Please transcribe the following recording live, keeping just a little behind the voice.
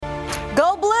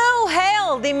Go Blue!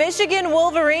 Hail! The Michigan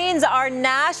Wolverines are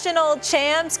national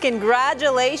champs.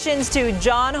 Congratulations to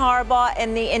John Harbaugh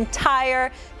and the entire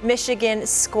Michigan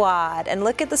squad. And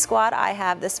look at the squad I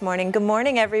have this morning. Good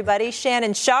morning, everybody.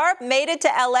 Shannon Sharpe made it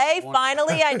to L.A.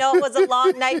 Finally. I know it was a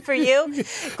long night for you.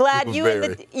 Glad you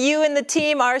and the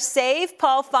team are safe.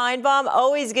 Paul Feinbaum,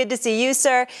 always good to see you,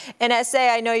 sir. And S.A.,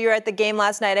 I know you were at the game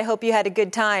last night. I hope you had a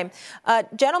good time.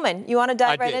 Gentlemen, you want to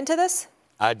dive right into this?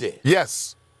 I did.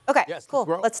 Yes. Okay, cool.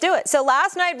 Let's do it. So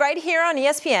last night, right here on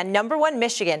ESPN, number 1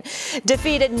 Michigan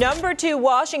defeated number 2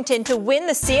 Washington to win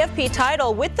the CFP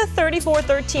title. With the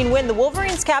 34-13 win, the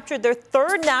Wolverines captured their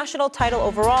 3rd national title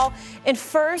overall and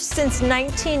first since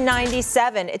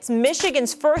 1997. It's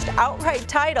Michigan's first outright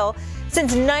title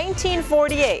since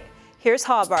 1948. Here's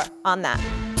Harbaugh on that.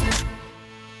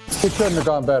 It couldn't have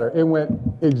gone better. It went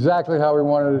exactly how we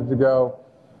wanted it to go,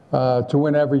 to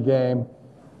win every game.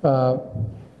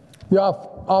 The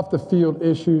off the field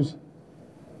issues,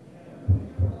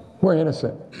 we're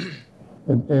innocent,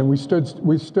 and we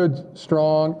stood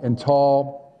strong and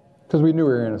tall because we knew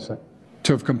we were innocent.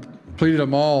 To have completed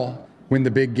them all, win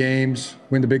the big games,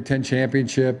 win the Big Ten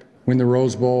championship, win the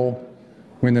Rose Bowl,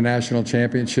 win the national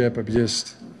championship, it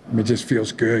just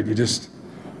feels good. You just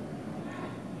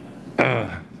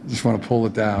want to pull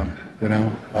it down, you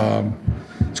know.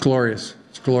 It's glorious.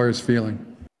 It's a glorious feeling.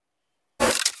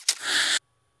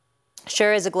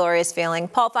 Sure is a glorious feeling.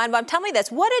 Paul Feinbaum, tell me this.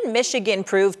 What did Michigan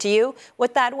prove to you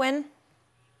with that win?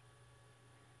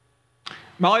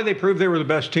 Molly, they proved they were the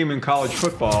best team in college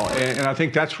football, and I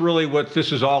think that's really what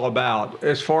this is all about.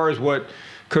 As far as what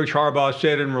Coach Harbaugh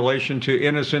said in relation to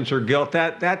innocence or guilt,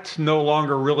 that's no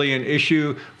longer really an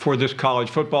issue for this college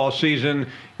football season.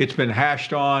 It's been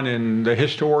hashed on, and the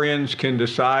historians can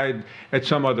decide at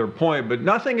some other point. But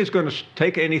nothing is going to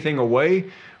take anything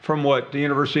away from what the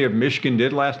University of Michigan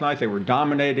did last night. They were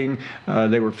dominating.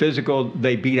 They were physical.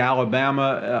 They beat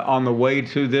Alabama on the way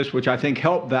to this, which I think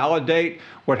helped validate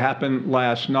what happened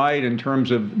last night in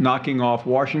terms of knocking off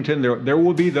Washington. There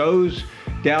will be those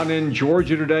down in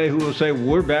Georgia today who will say,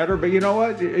 we're better, but you know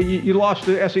what? You lost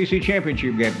the SEC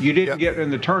championship game. You didn't get in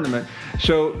the tournament.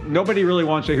 So nobody really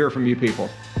wants to hear from you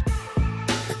people.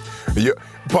 Yeah.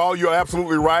 Paul, you're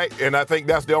absolutely right, and I think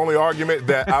that's the only argument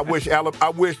that I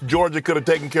wish Georgia could have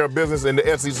taken care of business in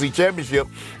the SEC championship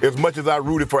as much as I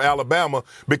rooted for Alabama,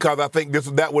 because I think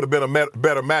that would have been a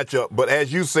better matchup. But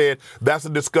as you said, that's a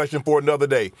discussion for another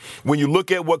day. When you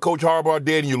look at what Coach Harbaugh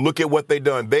did and you look at what they've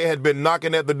done, they had been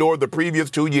knocking at the door the previous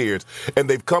 2 years, and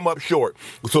they've come up short.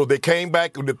 So they came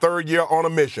back with the 3rd year on a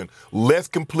mission. Let's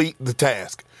complete the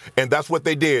task. And that's what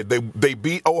they did. They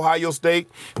beat Ohio State.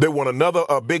 They won another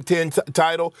Big Ten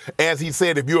title. As he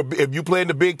said, if you play in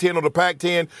the Big Ten or the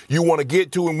Pac-10, you want to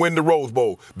get to and win the Rose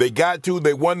Bowl. They got to.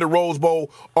 They won the Rose Bowl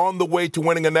on the way to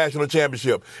winning a national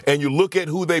championship. And you look at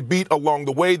who they beat along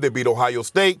the way. They beat Ohio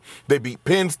State. They beat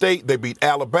Penn State. They beat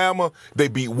Alabama. They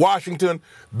beat Washington.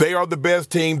 They are the best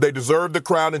team. They deserve the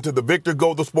crown, and to the victor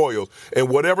go the spoils. And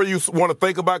whatever you want to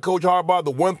think about Coach Harbaugh,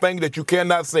 the one thing that you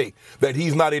cannot say, that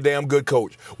he's not a damn good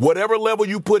coach. Whatever level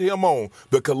you put him on,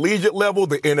 the collegiate level,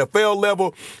 the NFL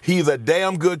level, he's a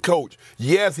damn good coach.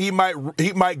 Yes, he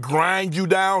might grind you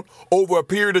down over a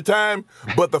period of time,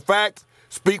 but the facts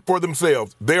speak for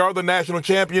themselves. They are the national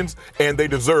champions, and they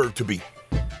deserve to be.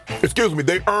 Excuse me,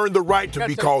 they earned the right to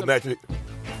be called national.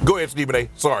 Go ahead, Stephen A.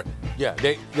 Sorry. Yeah,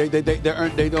 they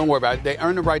don't worry about it. They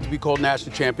earn the right to be called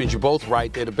national champions. You're both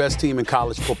right. They're the best team in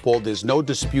college football. There's no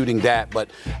disputing that.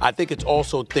 But I think it's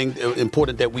also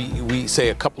important that we say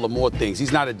a couple of more things.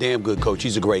 He's not a damn good coach.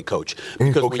 He's a great coach.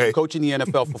 Because when you're coaching the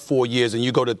NFL for 4 years and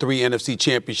you go to 3 NFC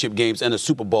championship games and a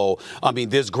Super Bowl, I mean,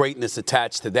 there's greatness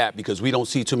attached to that, because we don't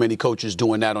see too many coaches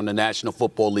doing that on the National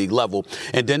Football League level.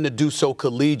 And then to do so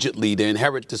collegiately, to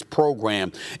inherit this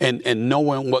program and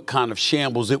knowing what kind of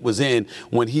shambles it was in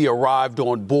when he arrived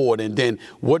on board. And then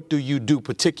what do you do,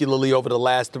 particularly over the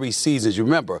last 3 seasons? You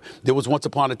remember, there was once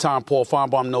upon a time, Paul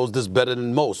Feinbaum knows this better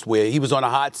than most, where he was on a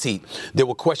hot seat. There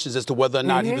were questions as to whether or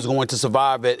not he was going to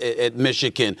survive at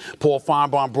Michigan. Paul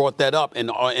Feinbaum brought that up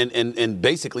and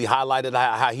basically highlighted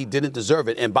how he didn't deserve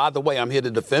it. And by the way, I'm here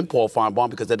to defend Paul Feinbaum,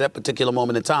 because at that particular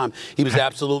moment in time, he was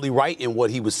absolutely right in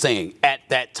what he was saying at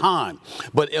that time.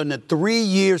 But in the 3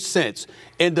 years since,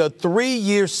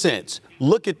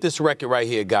 look at this record right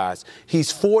here, guys.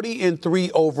 He's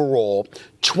 40-3 overall,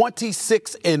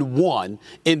 26-1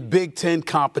 in Big Ten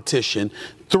competition,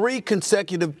 3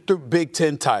 consecutive Big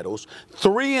Ten titles,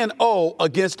 3-0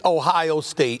 against Ohio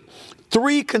State,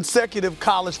 3 consecutive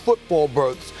college football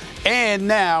berths, and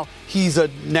now he's a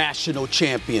national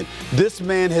champion. This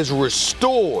man has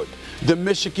restored the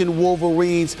Michigan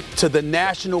Wolverines to the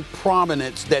national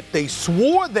prominence that they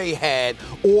swore they had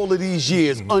all of these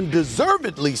years,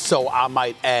 undeservedly so, I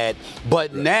might add.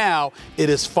 But now it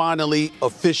is finally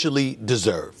officially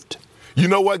deserved. You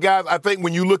know what, guys? I think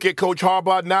when you look at Coach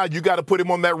Harbaugh now, you got to put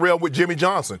him on that rail with Jimmy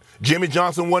Johnson. Jimmy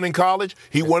Johnson won in college.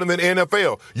 He won in the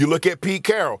NFL. You look at Pete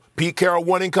Carroll. Pete Carroll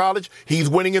won in college. He's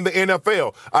winning in the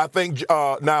NFL. I think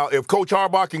now if Coach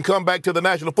Harbaugh can come back to the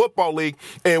National Football League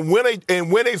and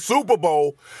win a Super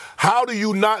Bowl, how do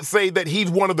you not say that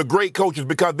he's one of the great coaches?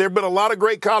 Because there have been a lot of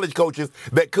great college coaches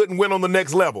that couldn't win on the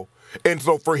next level. And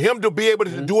so for him to be able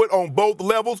to do it on both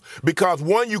levels, because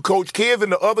one, you coach kids and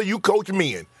the other, you coach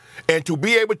men. And to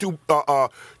be able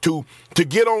to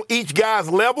get on each guy's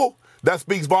level, that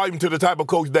speaks volume to the type of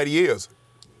coach that he is.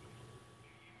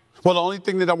 Well, the only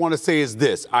thing that I want to say is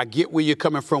this. I get where you're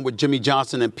coming from with Jimmy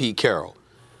Johnson and Pete Carroll,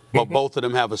 but both of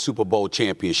them have a Super Bowl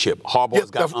championship.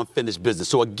 Harbaugh's got unfinished business.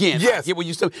 So, again, I get what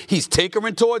you said. He's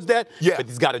tinkering towards that, but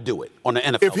he's got to do it on the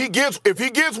NFL. If he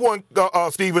gets one,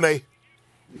 Stephen A.,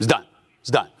 it's done. It's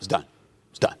done. It's done.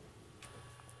 It's done.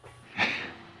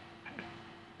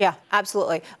 Yeah,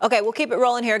 absolutely. Okay, we'll keep it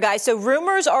rolling here, guys. So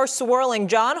rumors are swirling.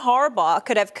 John Harbaugh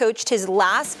could have coached his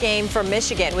last game for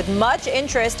Michigan with much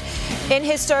interest in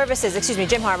his services.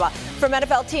 Jim Harbaugh. From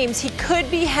NFL teams, he could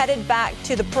be headed back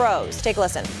to the pros. Take a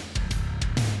listen.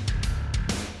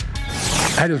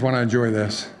 I just want to enjoy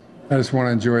this.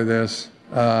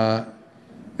 And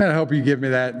I hope you give me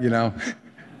that,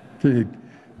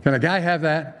 Can a guy have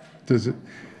that? Does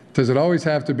it always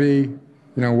have to be,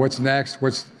 what's next?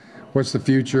 What's the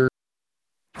future?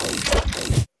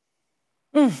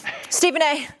 Stephen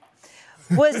A.,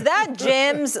 was that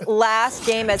Jim's last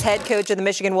game as head coach of the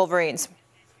Michigan Wolverines?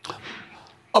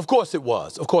 Of course it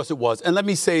was. Of course it was. And let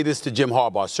me say this to Jim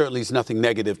Harbaugh. Certainly it's nothing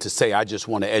negative to say. I just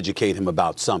want to educate him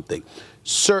about something.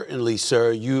 Certainly,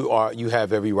 sir, you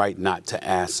have every right not to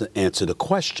answer the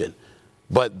question.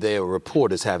 But their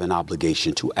reporters have an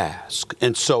obligation to ask.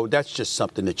 And so that's just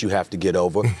something that you have to get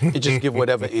over and just give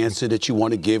whatever answer that you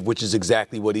want to give, which is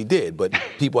exactly what he did. But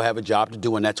people have a job to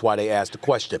do, and that's why they asked the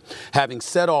question. Having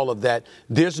said all of that,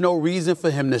 there's no reason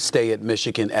for him to stay at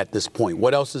Michigan at this point.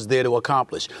 What else is there to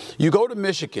accomplish? You go to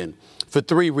Michigan for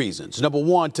three reasons. Number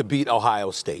one, to beat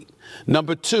Ohio State.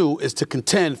 Number two is to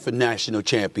contend for national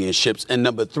championships. And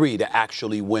number three, to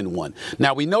actually win one.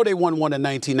 Now, we know they won one in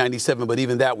 1997, but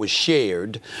even that was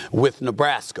shared with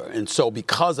Nebraska. And so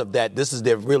because of that, this is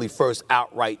their really first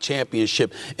outright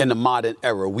championship in the modern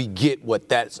era. We get what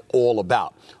that's all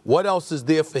about. What else is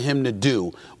there for him to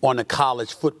do on a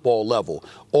college football level?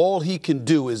 All he can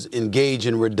do is engage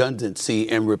in redundancy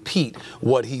and repeat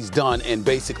what he's done and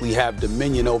basically have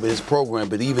dominion over his program.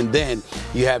 But even then,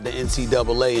 you have the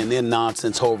NCAA and their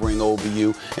nonsense hovering over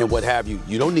you and what have you.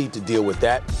 You don't need to deal with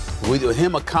that. With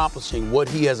him accomplishing what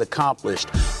he has accomplished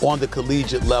on the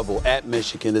collegiate level at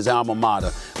Michigan, his alma mater,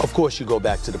 of course you go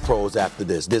back to the pros after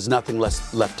this. There's nothing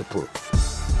left to prove.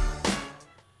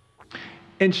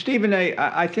 And Stephen A.,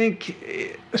 I think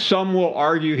some will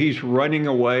argue he's running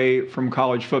away from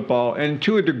college football, and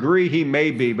to a degree he may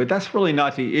be, but that's really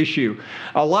not the issue.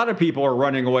 A lot of people are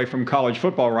running away from college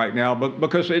football right now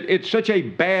because it's such a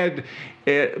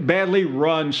badly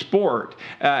run sport,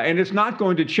 and it's not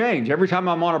going to change. Every time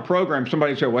I'm on a program,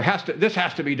 somebody says, well, this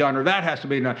has to be done or that has to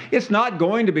be done. It's not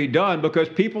going to be done because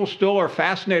people still are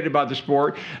fascinated by the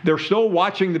sport. They're still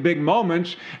watching the big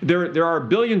moments. There are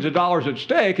billions of dollars at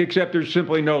stake, except there's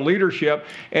simply no leadership,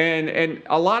 and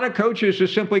a lot of coaches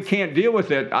just simply can't deal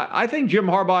with it. I think Jim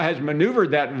Harbaugh has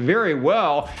maneuvered that very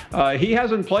well. He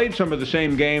hasn't played some of the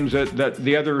same games that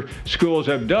the other schools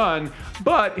have done,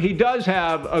 but he does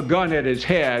have a gun at his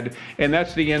head, and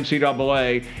that's the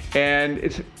NCAA.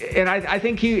 And I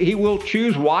think he will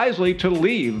choose wisely to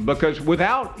leave, because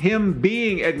without him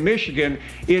being at Michigan,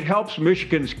 it helps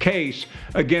Michigan's case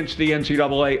against the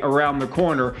NCAA around the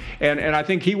corner. And I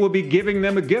think he will be giving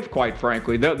them a gift, quite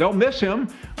frankly. They'll miss him.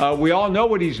 We all know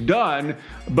what he's done,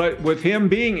 but with him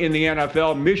being in the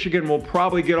NFL, Michigan will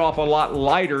probably get off a lot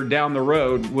lighter down the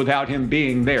road without him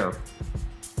being there.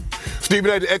 Stephen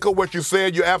A., to echo what you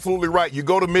said, you're absolutely right. You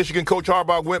go to Michigan, Coach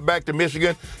Harbaugh went back to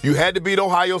Michigan. You had to beat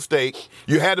Ohio State.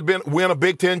 You had to win a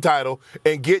Big Ten title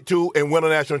and get to and win a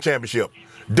national championship.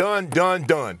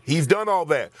 Done. He's done all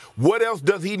that. What else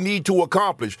does he need to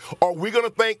accomplish? Are we going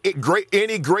to think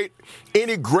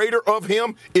any greater of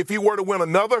him if he were to win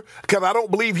another? Because I don't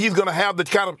believe he's going to have the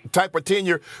type of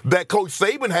tenure that Coach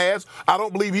Saban has. I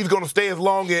don't believe he's going to stay as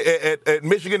long at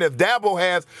Michigan as Dabo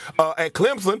has at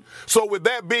Clemson. So with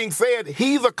that being said,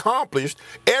 he's accomplished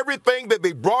everything that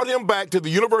they brought him back to the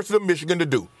University of Michigan to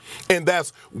do. And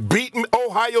that's beating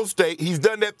Ohio State. He's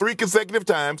done that 3 consecutive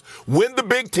times. Win the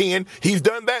Big Ten. He's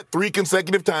done that 3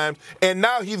 consecutive times. And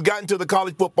now he's gotten to the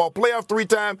college football playoff 3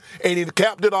 times, and he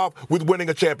capped it off with winning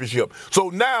a championship. So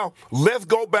now let's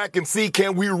go back and see,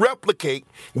 can we replicate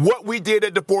what we did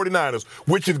at the 49ers,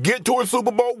 which is get to a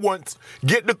Super Bowl once,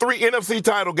 get the 3 NFC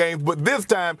title games, but this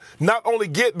time not only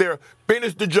get there,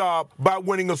 finish the job by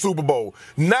winning a Super Bowl.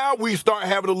 Now we start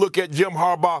having to look at Jim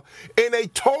Harbaugh in a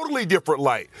totally different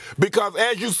light. Because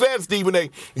as you said, Stephen A.,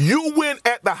 you win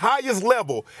at the highest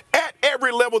level, at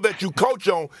every level that you coach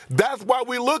on. That's why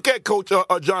we look at Coach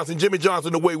Johnson, Jimmy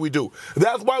Johnson, the way we do.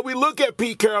 That's why we look at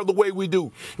Pete Carroll the way we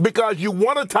do. Because you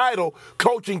won a title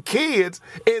coaching kids,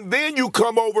 and then you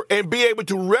come over and be able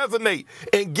to resonate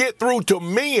and get through to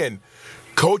men.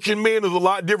 Coaching men is a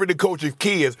lot different than coaching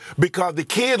kids because the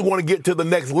kids want to get to the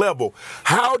next level.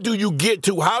 How do you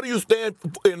stand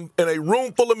in a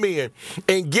room full of men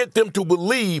and get them to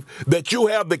believe that you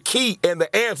have the key and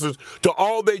the answers to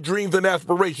all their dreams and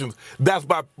aspirations? That's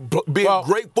by being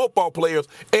great football players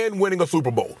and winning a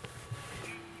Super Bowl.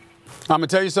 I'm going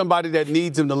to tell you somebody that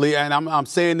needs him to leave, and I'm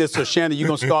saying this so Shannon, you're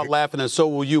going to start laughing, and so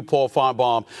will you, Paul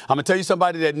Feinbaum. I'm going to tell you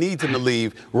somebody that needs him to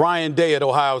leave, Ryan Day at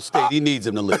Ohio State. He needs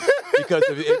him to leave. Because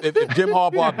if Jim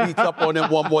Harbaugh beats up on him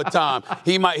one more time,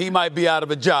 he might be out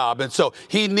of a job. And so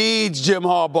he needs Jim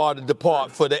Harbaugh to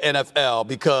depart for the NFL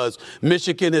because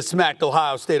Michigan has smacked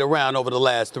Ohio State around over the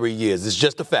last 3 years. It's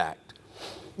just a fact.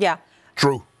 Yeah.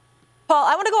 True. Paul,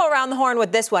 I want to go around the horn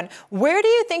with this one. Where do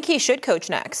you think he should coach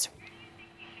next?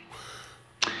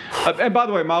 And by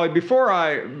the way, Molly, before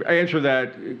I answer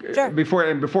that, sure.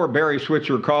 before Barry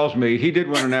Switzer calls me, he did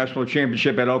win a national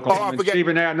championship at Oklahoma. And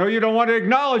Stephen A., I know you don't want to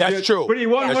acknowledge it. That's true. But he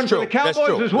won one for the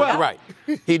Cowboys as well. You're right.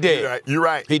 He did. You're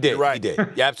right. He did. You're right. He did.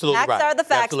 You're absolutely right. Facts are the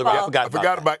facts, absolutely Paul. right. I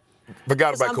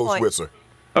forgot about Coach Switzer.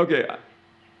 Okay.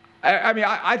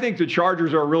 I think the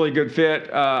Chargers are a really good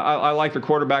fit. I like the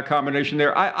quarterback combination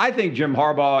there. I think Jim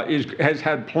Harbaugh has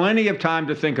had plenty of time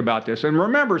to think about this. And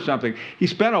remember something, he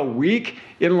spent a week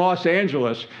in Los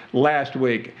Angeles last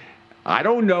week. I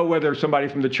don't know whether somebody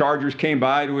from the Chargers came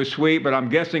by to his suite, but I'm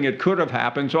guessing it could have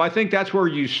happened. So I think that's where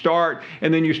you start,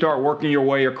 and then you start working your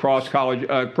way across college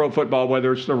pro football,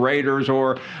 whether it's the Raiders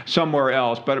or somewhere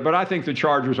else. But I think the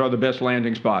Chargers are the best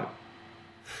landing spot.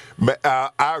 I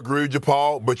agree with you,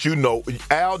 Paul, but you know,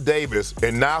 Al Davis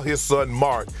and now his son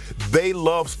Mark, they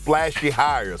love splashy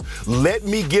hires. Let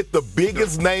me get the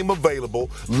biggest name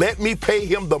available. Let me pay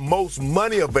him the most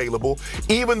money available,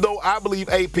 even though I believe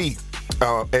AP,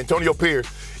 Antonio Pierce,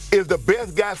 is the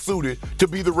best guy suited to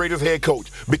be the Raiders head coach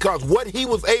because what he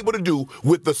was able to do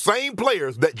with the same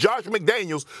players that Josh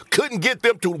McDaniels couldn't get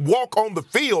them to walk on the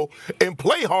field and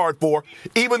play hard for,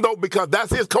 even though because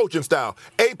that's his coaching style.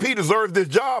 AP deserves this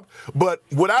job, but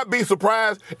would I be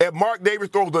surprised if Mark Davis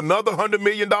throws another $100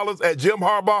 million at Jim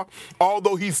Harbaugh,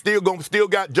 although he's still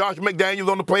got Josh McDaniels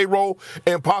on the payroll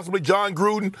and possibly John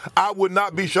Gruden? I would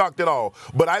not be shocked at all.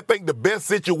 But I think the best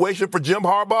situation for Jim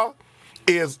Harbaugh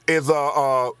is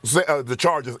the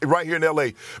Chargers right here in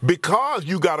L.A. because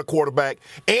you got a quarterback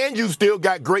and you still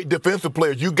got great defensive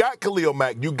players. You got Khalil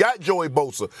Mack. You got Joey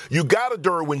Bosa. You got a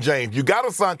Derwin James. You got a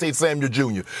Asante Samuel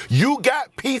Jr. You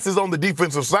got pieces on the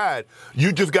defensive side.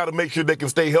 You just got to make sure they can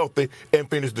stay healthy and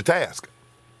finish the task.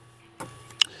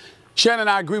 Shannon,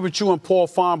 I agree with you and Paul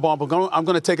Feinbaum, but I'm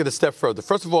going to take it a step further.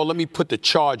 First of all, let me put the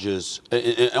Chargers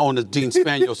on the Dean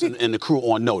Spaniels and the crew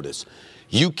on notice.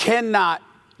 You cannot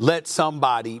let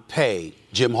somebody pay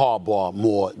Jim Harbaugh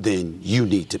more than you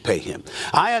need to pay him.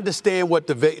 I understand what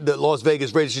the Las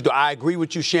Vegas Raiders should do. I agree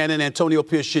with you, Shannon. Antonio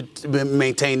Pierce should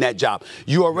maintain that job.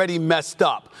 You already messed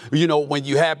up, when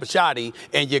you had Bisciotti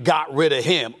and you got rid of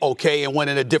him, okay, and went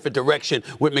in a different direction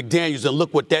with McDaniels, and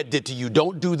look what that did to you.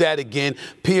 Don't do that again.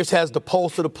 Pierce has the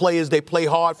pulse of the players. They play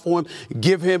hard for him.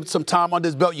 Give him some time under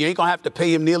his belt. You ain't going to have to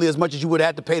pay him nearly as much as you would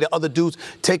have to pay the other dudes.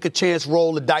 Take a chance,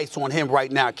 roll the dice on him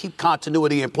right now. Keep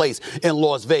continuity in place in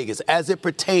Las Vegas. As it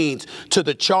pertains to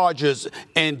the Chargers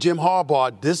and Jim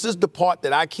Harbaugh, this is the part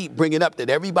that I keep bringing up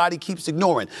that everybody keeps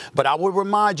ignoring. But I will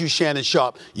remind you, Shannon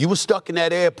Sharpe, you were stuck in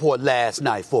that airport last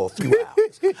night for a few hours.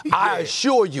 is. I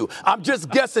assure you. I'm just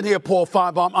guessing here, Paul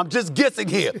Feinbaum. I'm just guessing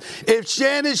here. If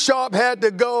Shannon Sharpe had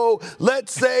to go,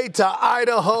 let's say, to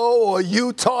Idaho or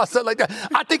Utah, something like that,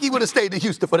 I think he would have stayed in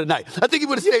Houston for the night. I think he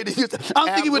would have stayed in Houston. I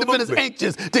don't think he would have been as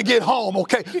anxious to get home,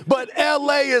 okay? But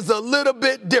L.A. is a little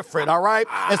bit different, all right?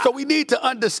 And so we need to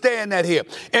understand that here.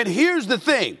 And here's the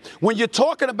thing. When you're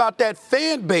talking about that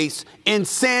fan base in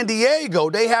San Diego,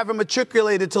 they haven't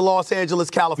matriculated to Los Angeles,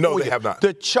 California. No, they have not.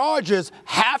 The Chargers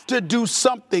have to do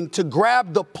something to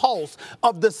grab the pulse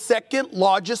of the second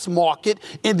largest market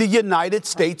in the United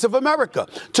States of America.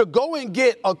 To go and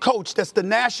get a coach that's the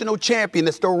national champion,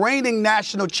 that's the reigning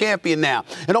national champion now.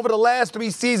 And over the last 3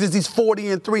 seasons, he's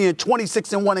 40-3 and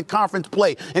 26-1 in conference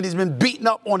play. And he's been beaten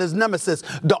up on his nemesis,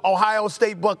 the Ohio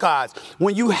State Buckeyes.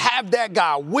 When you have that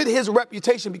guy with his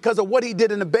reputation because of what he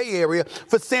did in the Bay Area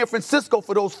for San Francisco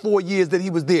for those 4 years that he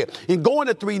was there, and going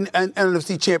to 3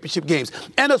 NFC championship games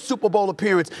and a Super Bowl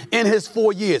appearance in his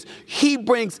 4 years, he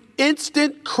brings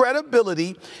instant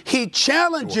credibility. He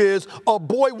challenges a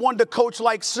boy wonder coach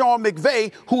like Sean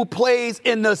McVay, who plays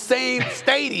in the same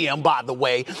stadium, by the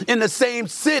way, in the same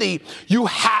city. You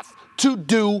have to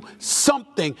do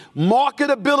something.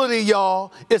 Marketability,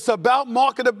 y'all. It's about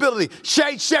marketability.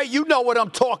 Shay, you know what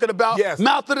I'm talking about. Yes.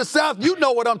 Mouth of the South, you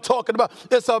know what I'm talking about.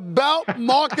 It's about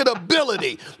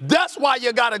marketability. That's why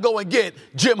you got to go and get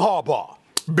Jim Harbaugh.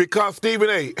 Because, Stephen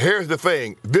A., here's the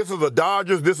thing. This is the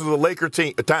Dodgers. This is a Laker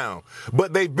town.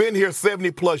 But they've been here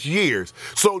 70-plus years.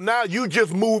 So now you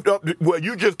just moved up. Well,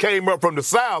 you just came up from the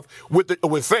South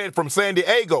from San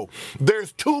Diego.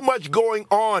 There's too much going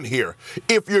on here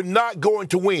if you're not going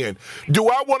to win. Do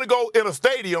I want to go in a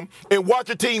stadium and watch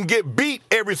a team get beat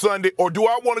every Sunday, or do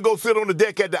I want to go sit on the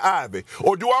deck at the Ivy?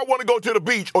 Or do I want to go to the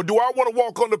beach? Or do I want to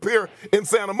walk on the pier in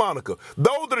Santa Monica?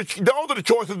 Those are the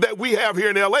choices that we have here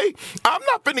in L.A. I'm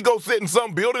not finna go sit in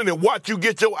some building and watch you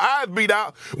get your eyes beat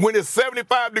out when it's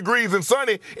 75 degrees and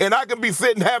sunny, and I can be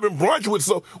sitting having brunch with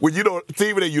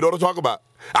Stephen, you know what I'm talking about.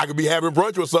 I could be having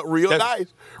brunch with something real nice.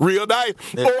 Or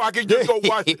I can just go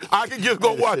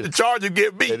watch. The Chargers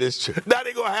get beat. That is true. That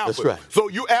ain't gonna happen. That's right. So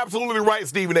you're absolutely right,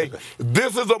 Stephen A.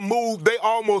 This is a move they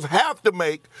almost have to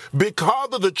make because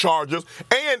of the Chargers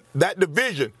and that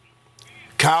division.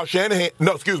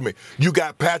 You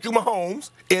got Patrick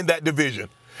Mahomes in that division.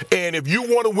 And if you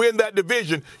want to win that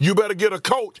division, you better get a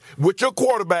coach with your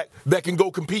quarterback that can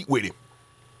go compete with him.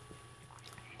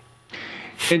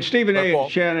 And Stephen A.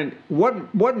 and Shannon,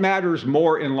 what matters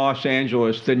more in Los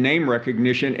Angeles than name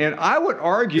recognition? And I would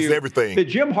argue that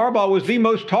Jim Harbaugh was the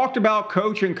most talked about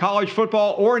coach in college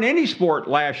football or in any sport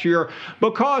last year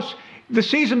because the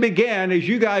season began, as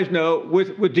you guys know,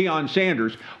 with Deion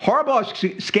Sanders.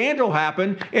 Harbaugh's scandal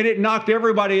happened, and it knocked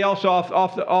everybody else off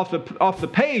the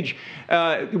page.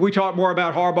 We talk more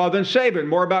about Harbaugh than Saban,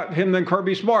 more about him than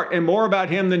Kirby Smart, and more about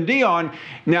him than Deion.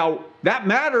 Now, that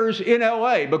matters in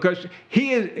L.A. because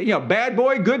he is, bad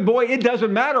boy, good boy. It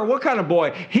doesn't matter what kind of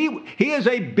boy. He is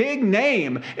a big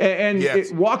name, and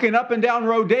yes. Walking up and down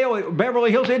Rodeo,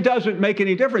 Beverly Hills, it doesn't make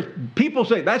any difference. People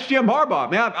say that's Jim Harbaugh.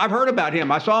 Man, I've heard about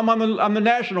him. I saw him on the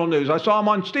national news. I saw him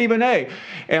on Stephen A.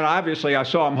 And obviously, I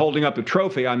saw him holding up the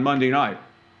trophy on Monday night.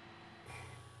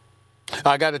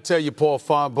 I got to tell you, Paul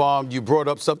Feinbaum, you brought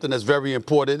up something that's very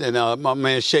important, and my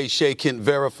man Shay can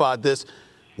verify this.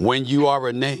 When you are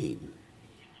a name,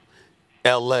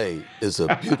 L.A. is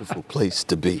a beautiful place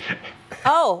to be.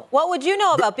 Oh, what would you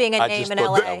know about being a name in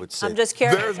L.A.? I'm just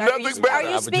curious. There's nothing better. Are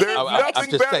you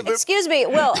speaking? Excuse me,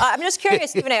 Will. I'm just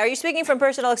curious, Stephen A. Are you speaking from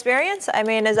personal experience? I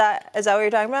mean, is that what you're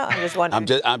talking about? I'm just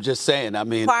wondering. I'm just saying. I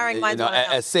mean,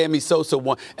 as Sammy Sosa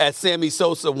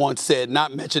once said,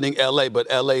 not mentioning L.A., but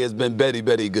L.A. has been very,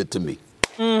 very good to me.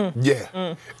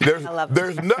 Yeah. There's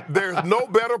no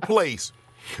better place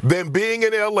than being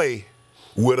in L.A.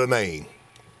 with a name.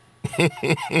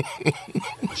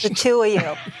 The two of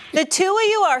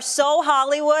you are so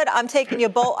Hollywood. I'm taking you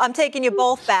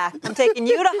both back. I'm taking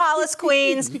you to Hollis,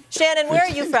 Queens. Shannon, where are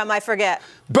you from? I forget.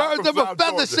 Birds of a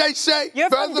feather, Shay. You're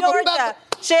from Georgia.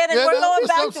 Shannon, we're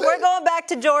going back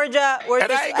to Georgia.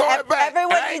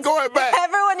 I ain't going back.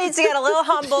 Everyone needs to get a little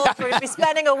humble. We're going to be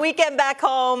spending a weekend back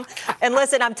home. And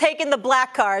listen, I'm taking the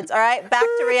black cards, all right? Back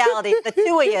to reality. The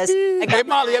two of you. Hey,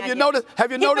 Molly, have you noticed,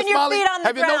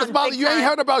 Molly, you ain't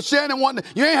heard about Shannon wanting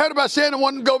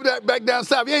to go back down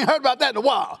south. You ain't heard about that in a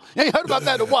while.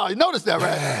 You noticed that,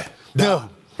 right? No.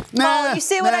 Paul, you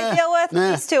see what I deal with?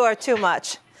 These two are too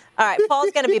much. All right,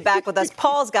 Paul's going to be back with us.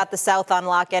 Paul's got the South on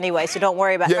lock anyway, so don't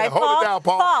worry about it. Right, hold Paul? it down,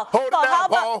 Paul. Hold it down,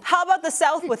 Paul. How about the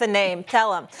South with a name?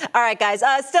 Tell him. All right, guys,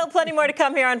 still plenty more to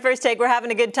come here on First Take. We're having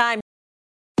a good time.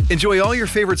 Enjoy all your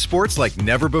favorite sports like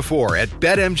never before at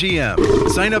BetMGM.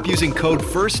 Sign up using code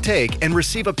FIRSTTAKE and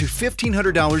receive up to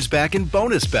 $1,500 back in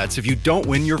bonus bets if you don't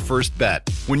win your first bet.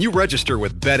 When you register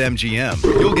with BetMGM,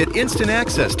 you'll get instant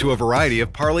access to a variety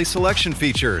of parlay selection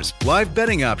features, live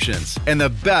betting options, and the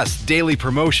best daily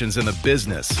promotions in the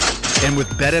business. And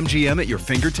with BetMGM at your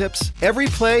fingertips, every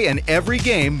play and every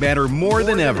game matter more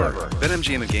than ever.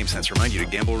 BetMGM and GameSense remind you to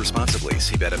gamble responsibly.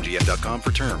 See BetMGM.com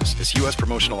for terms. This U.S.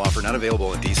 promotional offer not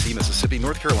available in D.C., Mississippi,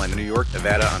 North Carolina, New York,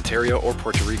 Nevada, Ontario, or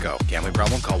Puerto Rico. Gambling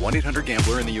problem? Call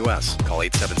 1-800-GAMBLER in the U.S. Call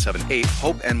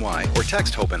 877-8-HOPE-NY or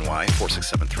text HOPE-NY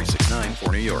 467-369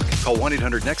 for New York. Call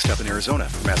 1-800-NEXT-STEP in Arizona.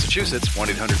 For Massachusetts,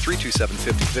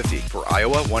 1-800-327-5050. For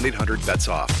Iowa,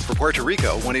 1-800-BETS-OFF. For Puerto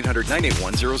Rico,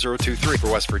 1-800-981-0023.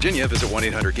 For West Virginia, visit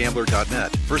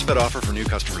 1-800-GAMBLER.net. First bet offer for new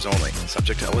customers only.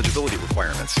 Subject to eligibility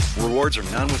requirements. Rewards are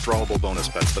non-withdrawable bonus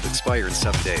bets that expire in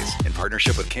 7 days. In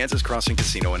partnership with Kansas Crossing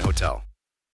Casino and Hotel.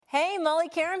 Hey, Molly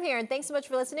Karam here, and thanks so much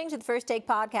for listening to the First Take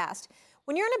podcast.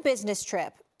 When you're on a business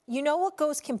trip, you know what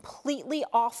goes completely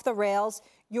off the rails?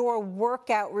 Your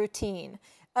workout routine.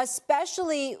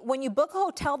 Especially when you book a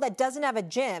hotel that doesn't have a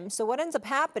gym. So what ends up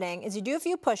happening is you do a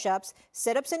few push-ups,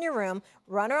 sit-ups in your room,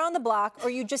 run around the block, or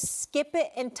you just skip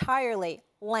it entirely.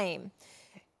 Lame.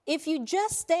 If you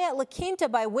just stay at La Quinta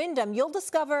by Wyndham, you'll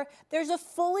discover there's a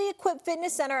fully equipped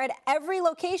fitness center at every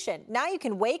location. Now you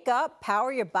can wake up,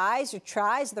 power your bis, your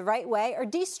tris the right way, or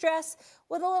de-stress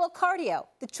with a little cardio.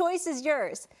 The choice is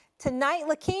yours. Tonight,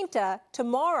 La Quinta.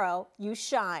 Tomorrow, you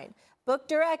shine. Book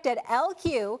direct at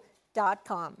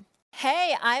LQ.com.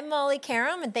 Hey, I'm Molly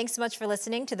Karam, and thanks so much for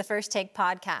listening to the First Take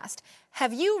podcast.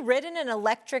 Have you ridden an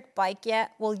electric bike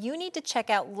yet? Well, you need to check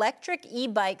out Lectric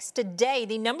E-Bikes today,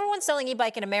 the #1 selling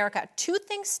e-bike in America. Two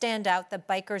things stand out that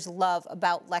bikers love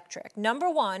about Lectric. Number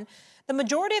one, the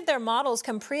majority of their models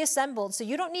come pre-assembled, so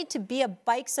you don't need to be a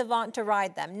bike savant to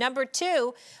ride them. Number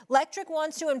two, Lectric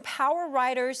wants to empower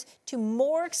riders to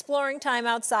more exploring time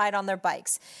outside on their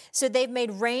bikes. So they've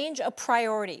made range a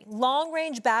priority.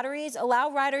 Long-range batteries allow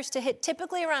riders to hit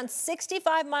typically around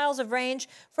 65 miles of range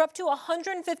for up to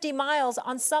 150 miles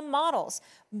on some models.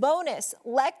 Bonus,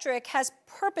 Lectric has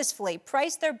purposefully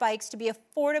priced their bikes to be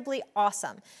affordably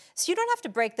awesome. So you don't have to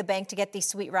break the bank to get these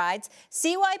sweet rides.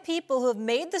 See why people who have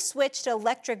made the switch to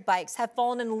electric bikes have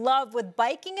fallen in love with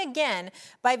biking again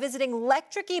by visiting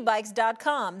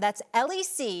lectricebikes.com. That's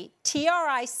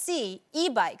LECTRIC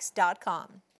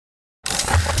ebikes.com.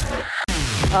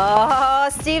 Oh,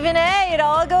 Stephen A., it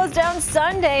all goes down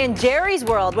Sunday in Jerry's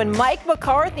world when Mike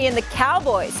McCarthy and the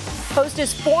Cowboys host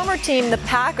his former team, the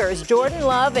Packers. Jordan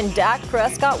Love and Dak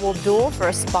Prescott will duel for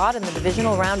a spot in the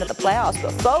divisional round of the playoffs,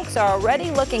 but folks are already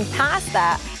looking past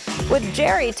that with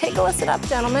Jerry. Take a listen up,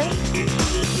 gentlemen.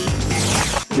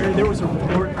 Jerry, there was a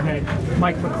report that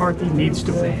Mike McCarthy needs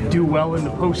to do well in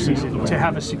the postseason to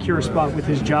have a secure spot with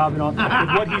his job and all. With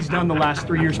what he's done the last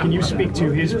 3 years, can you speak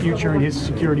to his future and his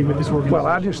security with this organization? Well,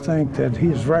 I just think that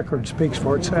his record speaks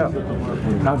for itself.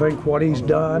 I think what he's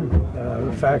done,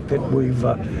 the fact that we've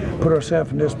put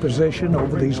ourselves in this position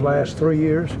over these last 3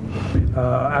 years,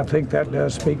 I think that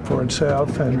does speak for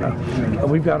itself. And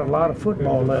we've got a lot of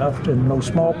football left, in no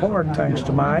small part thanks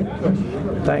to Mike,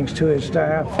 thanks to his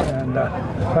staff, and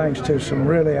thanks to some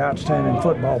really outstanding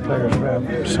football players around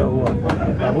here. So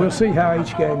we'll see how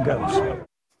each game goes.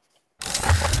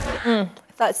 I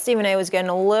thought Stephen A. was getting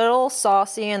a little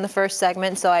saucy in the first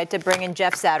segment, so I had to bring in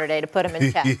Jeff Saturday to put him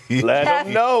in check. Let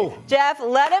him know. Jeff,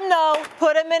 let him know.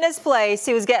 Put him in his place.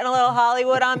 He was getting a little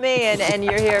Hollywood on me, and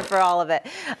you're here for all of it.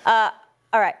 All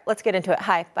right, let's get into it.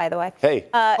 Hi, by the way. Hey.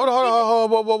 Hold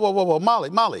on. Whoa.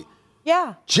 Molly.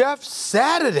 Yeah. Jeff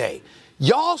Saturday.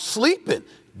 Y'all sleeping.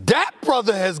 That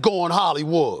brother has gone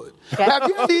Hollywood. Have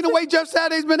you seen the way Jeff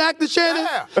Saturday's been acting, Shannon?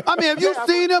 Yeah. I mean, have you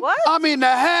seen him? What? I mean, the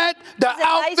hat, the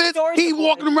outfits, he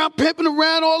walking around, pimping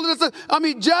around, all of this. I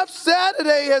mean, Jeff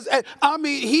Saturday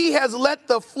he has let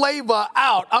the flavor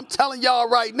out. I'm telling y'all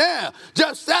right now.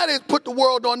 Jeff Saturday's put the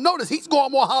world on notice. He's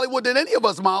going more Hollywood than any of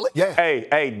us, Molly. Yeah.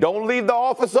 Hey, don't leave the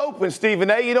office open,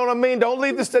 Stephen A. You know what I mean? Don't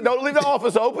leave the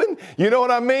office open. You know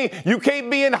what I mean? You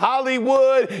can't be in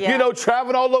Hollywood,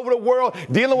 traveling all over the world,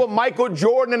 dealing with Michael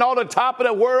Jordan and all the top of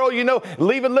the world,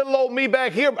 leaving little old me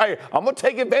back here. Hey, I'm going to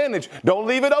take advantage. Don't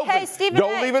leave it open. Hey, Stephen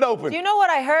Don't leave it open. Do you know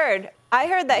what I heard? I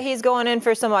heard that he's going in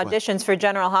for some auditions for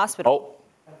General Hospital. Oh.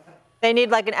 They need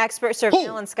like an expert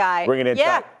surveillance guy. Bring it in.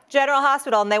 Yeah. General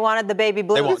Hospital, and they wanted the baby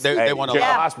blues. They want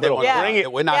General Hospital. Bring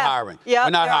it. We're not hiring. Yeah.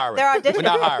 We're not hiring. They're auditioning. We're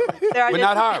not hiring. We're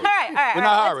not hiring. All right. We're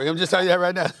not hiring. I'm just telling you that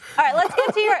right now. All right,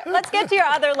 let's get to your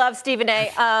other love, Stephen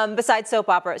A. Besides soap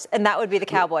operas, and that would be the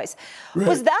Cowboys. Right.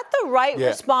 Was that the right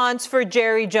response for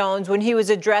Jerry Jones when he was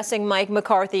addressing Mike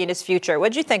McCarthy and his future?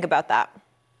 What did you think about that?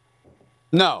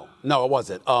 No, it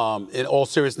wasn't. In all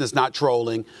seriousness, not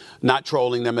trolling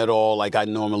them at all like I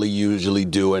usually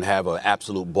do and have an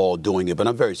absolute ball doing it. But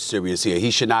I'm very serious here. He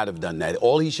should not have done that.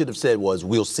 All he should have said was,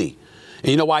 we'll see.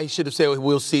 And you know why he should have said,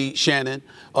 we'll see, Shannon,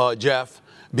 Jeff?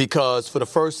 Because for the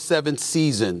first 7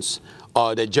 seasons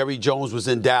that Jerry Jones was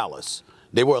in Dallas,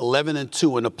 they were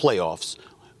 11-2 in the playoffs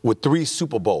with 3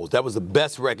 Super Bowls. That was the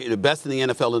best record, the best in the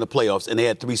NFL in the playoffs, and they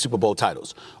had 3 Super Bowl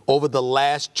titles. Over the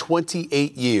last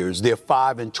 28 years, they're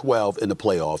 5-12 in the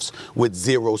playoffs with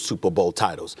 0 Super Bowl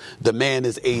titles. The man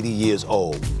is 80 years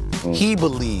old. He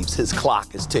believes his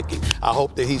clock is ticking. I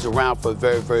hope that he's around for a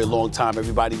very, very long time.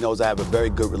 Everybody knows I have a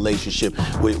very good relationship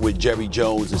with Jerry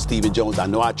Jones and Stephen Jones. I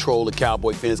know I troll the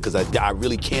Cowboy fans because I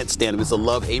really can't stand them. It's a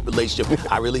love-hate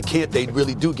relationship. I really can't. They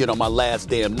really do get on my last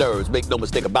damn nerves. Make no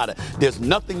mistake about it. There's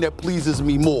nothing that pleases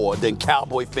me more than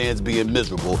Cowboy fans being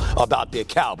miserable about their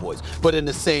Cowboys. But in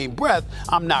the same breath,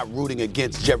 I'm not rooting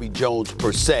against Jerry Jones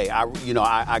per se.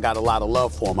 I got a lot of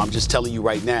love for him. I'm just telling you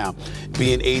right now,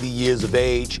 being 80 years of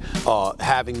age,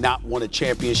 having not won a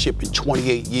championship in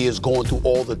 28 years, going through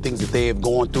all the things that they have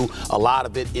gone through, a lot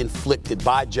of it inflicted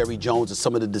by Jerry Jones and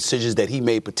some of the decisions that he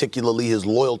made, particularly his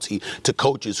loyalty to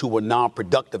coaches who were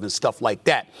non-productive and stuff like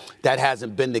that. That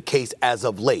hasn't been the case as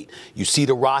of late. You see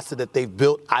the roster that they've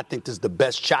built. I think this is the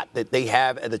best shot that they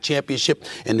have at the championship.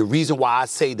 And the reason why I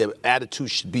say the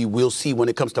attitude should be we'll see when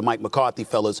it comes to Mike McCarthy,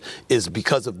 fellas, is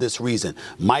because of this reason.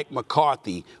 Mike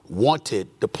McCarthy wanted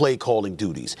the play calling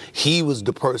duties. He was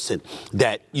the person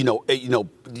that,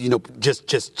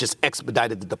 just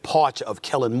expedited the departure of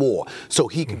Kellen Moore so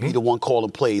he could be the one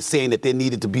calling plays, saying that there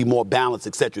needed to be more balance,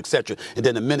 et cetera, et cetera. And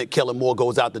then the minute Kellen Moore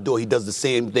goes out the door, he does the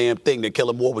same damn thing that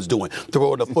Kellen Moore was doing,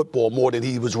 throwing the football more than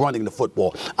he was running the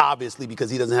football, obviously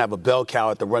because he doesn't have a bell cow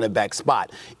at the running back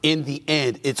spot. In the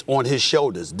end, it's on his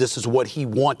shoulders. This is what he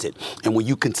wanted. And when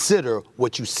you consider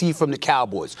what you see from the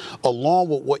Cowboys, along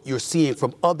with what you're seeing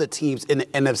from other teams in the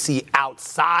NFC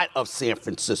outside of San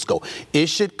Francisco, it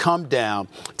should come down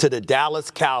to the Dallas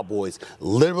Cowboys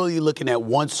literally looking at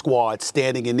one squad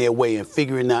standing in their way and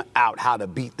figuring out how to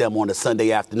beat them on a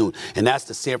Sunday afternoon. And that's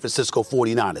the San Francisco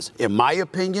 49ers. In my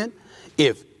opinion,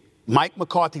 if Mike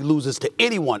McCarthy loses to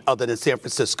anyone other than San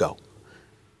Francisco,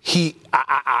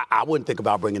 I wouldn't think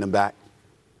about bringing him back.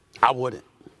 I wouldn't.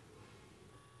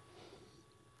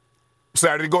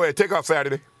 Saturday, go ahead. Take off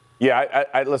Saturday. Yeah,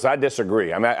 listen, I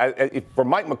disagree. I mean, for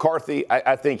Mike McCarthy,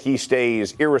 I think he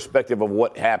stays irrespective of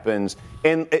what happens.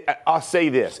 And I'll say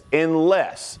this,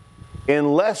 unless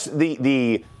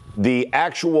the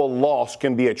actual loss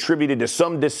can be attributed to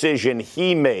some decision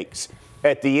he makes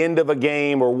at the end of a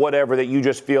game or whatever that you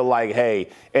just feel like, hey,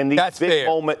 and these That's big fair.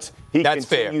 moments, he That's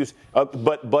continues.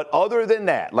 But other than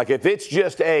that, like if it's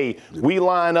just we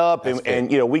line up and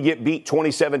we get beat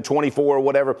 27-24 or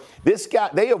whatever,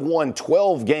 they have won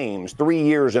 12 games 3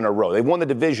 years in a row. They've won the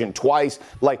division twice.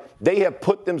 Like they have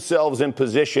put themselves in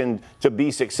position to be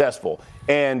successful.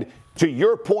 And to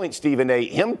your point, Stephen A.,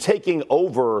 him taking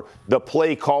over the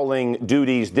play calling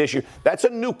duties this year, that's a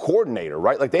new coordinator,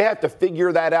 right? Like they have to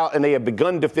figure that out, and they have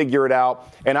begun to figure it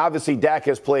out. And obviously Dak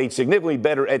has played significantly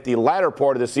better at the latter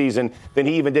part of the season than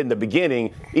he even did in the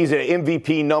beginning. He's at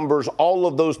MVP numbers. All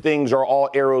of those things are all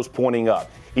arrows pointing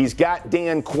up. He's got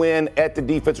Dan Quinn at the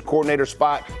defensive coordinator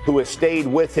spot who has stayed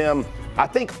with him. I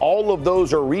think all of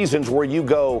those are reasons where you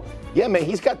go, yeah, man,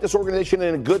 he's got this organization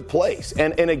in a good place.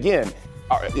 And again,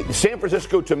 San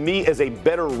Francisco, to me, is a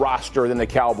better roster than the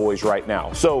Cowboys right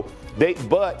now.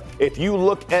 But if you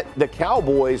look at the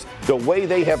Cowboys, the way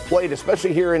they have played,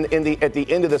 especially here at the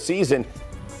end of the season,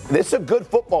 this is a good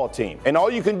football team. And all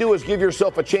you can do is give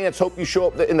yourself a chance, hope you show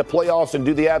up in the playoffs and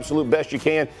do the absolute best you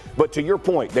can. But to your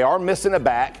point, they are missing a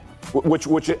back,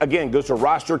 which again, goes to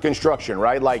roster construction,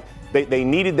 right? Like, they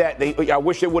needed that. I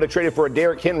wish they would have traded for a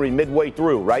Derrick Henry midway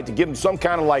through, right, to give them some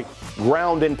kind of like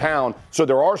ground and pound. So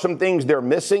there are some things they're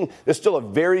missing. They're still a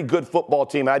very good football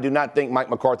team. I do not think Mike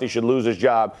McCarthy should lose his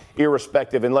job,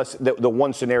 irrespective, unless the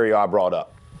one scenario I brought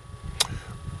up.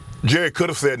 Jerry could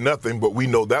have said nothing, but we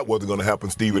know that wasn't going to happen,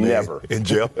 Stephen Never. and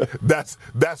Jeff. That's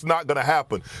not going to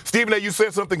happen. Stephen A., you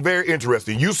said something very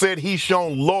interesting. You said he's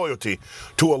shown loyalty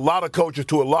to a lot of coaches,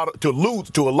 to a lot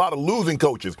of losing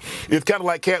coaches. It's kind of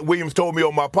like Cat Williams told me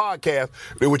on my podcast,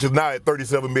 which is now at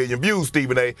 37 million views,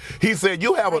 Stephen A. He said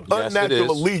you have an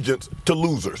unnatural allegiance to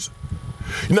losers.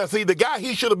 Now, see, the guy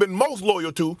he should have been most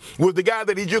loyal to was the guy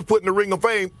that he just put in the Ring of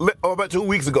Fame about 2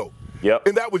 weeks ago. Yep.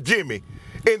 And that was Jimmy.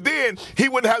 And then he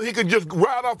could just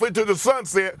ride off into the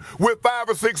sunset with 5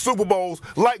 or 6 Super Bowls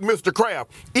like Mr.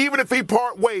 Kraft. Even if he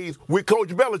part ways with Coach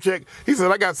Belichick, he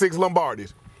said, I got 6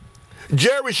 Lombardis.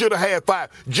 Jerry should have had 5.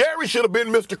 Jerry should have been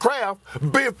Mr. Kraft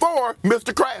before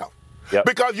Mr. Kraft. Yep.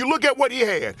 Because you look at what he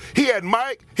had. He had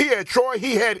Mike, he had Troy,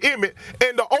 he had Emmett,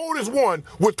 and the oldest one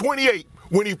was 28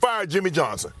 when he fired Jimmy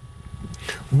Johnson.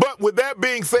 But with that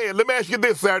being said, let me ask you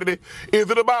this, Saturday.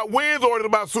 Is it about wins or is it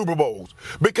about Super Bowls?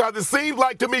 Because it seems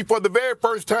like to me for the very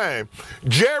first time,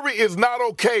 Jerry is not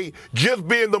okay just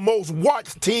being the most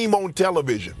watched team on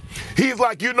television. He's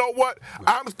like, you know what?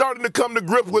 I'm starting to come to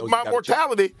grips with my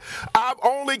mortality. I've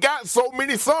only got so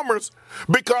many summers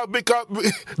because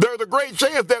there's a great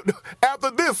chance that after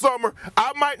this summer,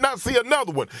 I might not see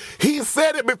another one. He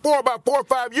said it before about 4 or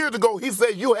 5 years ago. He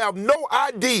said, you have no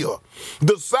idea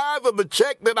the size of the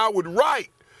check that I would write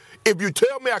if you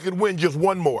tell me I could win just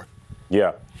one more.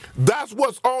 Yeah. That's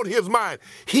what's on his mind.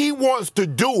 He wants to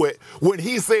do it when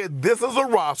he said, this is a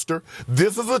roster,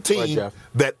 this is a team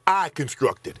that I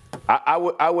constructed. I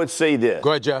would say this.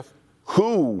 Go ahead, Jeff.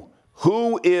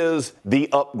 Who is the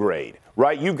upgrade?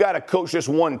 Right, you've got a coach just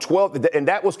won 12, and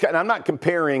that was. And I'm not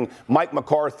comparing Mike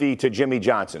McCarthy to Jimmy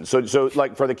Johnson. So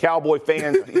like for the Cowboy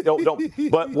fans, don't.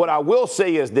 But what I will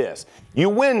say is this: you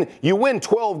win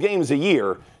 12 games a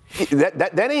year.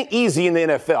 That ain't easy in the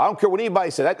NFL. I don't care what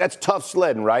anybody says. That's tough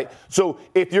sledding, right? So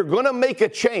if you're gonna make a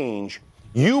change,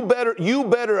 you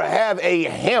better have a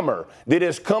hammer that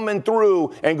is coming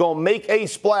through and going to make a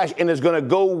splash and is going to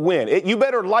go win. You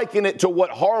better liken it to what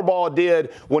Harbaugh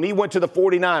did when he went to the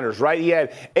 49ers, right? He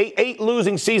had eight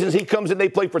losing seasons. He comes in, they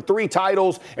play for 3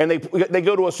 titles, and they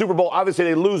go to a Super Bowl. Obviously,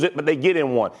 they lose it, but they get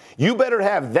in one. You better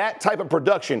have that type of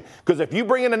production, because if you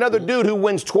bring in another dude who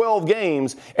wins 12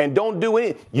 games and don't do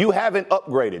anything, you haven't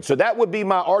upgraded. So that would be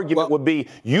my argument, would be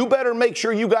you better make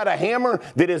sure you got a hammer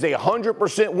that is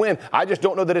 100% win. I just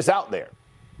don't know that it's out there.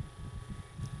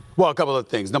 Well, a couple of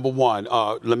things. Number one,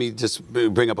 let me just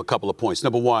bring up a couple of points.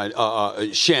 Number one,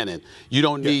 Shannon, you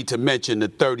don't need to mention the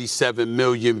 37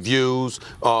 million views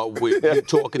with you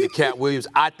talking to Cat Williams.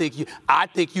 I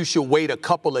think you should wait a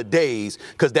couple of days,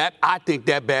 because I think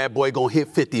that bad boy gonna hit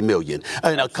 50 million.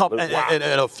 And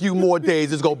a few more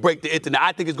days it's gonna break the internet.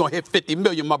 I think it's gonna hit 50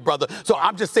 million, my brother. So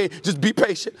I'm just saying, just be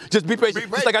patient. Just be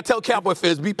patient. Just like I tell Cowboy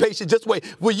fans, be patient. Just wait.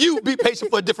 Will you be patient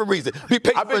for a different reason? Be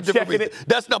patient for a different reason.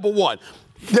 That's number one.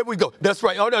 There we go. That's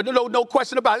right. Oh, no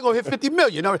question about it. It's going to hit 50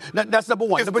 million. No, that's number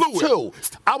one. Number two,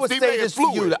 I would say this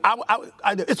to you.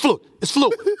 It's fluid.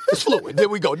 It's fluid. There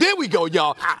we go,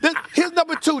 y'all. Here's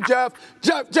number two, Jeff.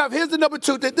 Jeff, here's the number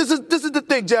two. This is the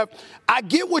thing, Jeff. I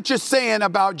get what you're saying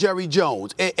about Jerry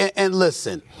Jones. And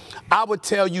listen, I would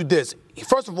tell you this.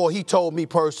 First of all, he told me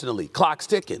personally, clock's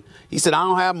ticking. He said, I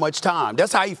don't have much time.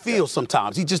 That's how he feels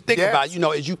sometimes. He just thinks about,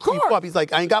 as you creep up, he's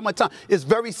like, I ain't got my time. It's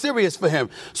very serious for him.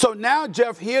 So now,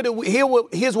 Jeff,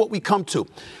 here's what we come to.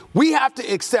 We have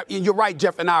to accept, and you're right,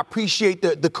 Jeff, and I appreciate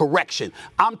the correction.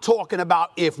 I'm talking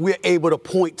about if we're able to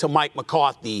point to Mike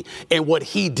McCarthy and what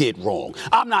he did wrong.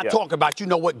 I'm not talking about,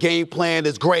 what game plan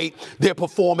is great, they're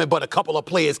performing, but a couple of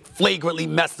players flagrantly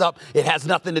messed up. It has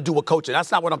nothing to do with coaching.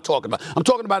 That's not what I'm talking about. I'm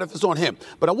talking about if it's on him.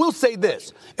 But I will say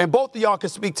this, and both of y'all can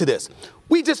speak to this.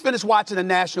 We just finished watching a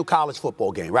national college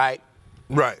football game, right?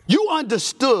 Right. You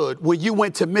understood when you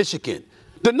went to Michigan.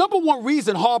 The number one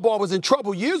reason Harbaugh was in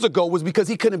trouble years ago was because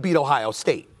he couldn't beat Ohio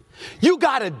State. You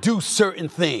got to do certain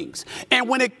things. And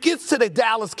when it gets to the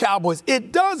Dallas Cowboys,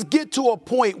 it does get to a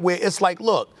point where it's like,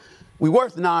 look, we're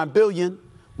worth $9 billion.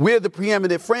 We're the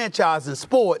preeminent franchise in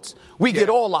sports. We get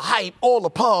all the hype, all the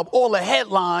pub, all the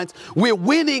headlines. We're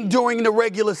winning during the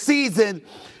regular season.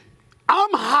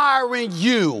 I'm hiring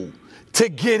you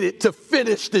to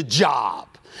finish the job.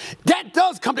 That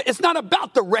does come to, it's not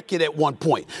about the record at one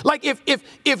point. Like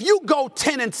if you go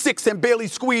 10-6 and barely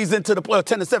squeeze into the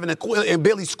 10-7 and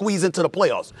barely squeeze into the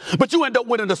playoffs, but you end up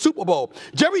winning the Super Bowl,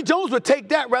 Jerry Jones would take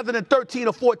that rather than 13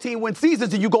 or 14 win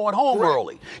seasons and you going home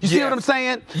early. You see what I'm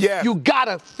saying? Yeah. You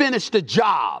gotta finish the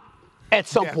job at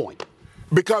some point.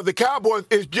 Because the Cowboys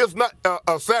is just not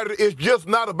Saturday. It's just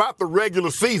not about the regular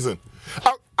season.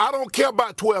 I don't care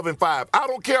about 12-5. I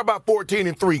don't care about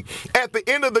 14-3. At the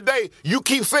end of the day, you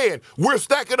keep saying we're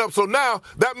stacking up. So now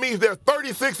that means they're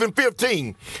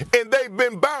 36-15, and they've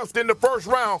been bounced in the first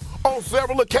round on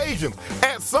several occasions.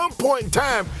 At some point in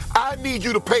time, I need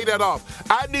you to pay that off.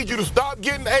 I need you to stop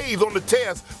getting A's on the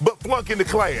test, but flunking the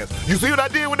class. You see what I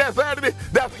did with that Saturday?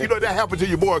 That happened to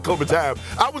your boy a couple of times.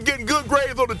 I was getting good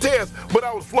grades on the test, but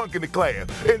I was flunking the class.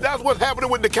 And that's what's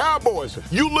happening with the Cowboys.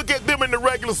 You look at them in the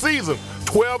regular season,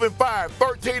 12-5,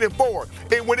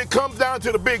 13-4. And when it comes down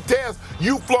to the big test,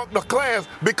 you flunked the class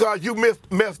because you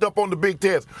messed up on the big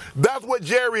test. That's what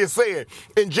Jerry is saying.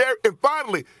 And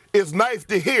finally, it's nice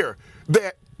to hear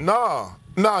that, he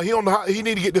don't know how he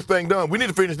need to get this thing done. We need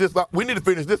to finish this. We need to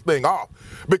finish this thing off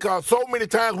because so many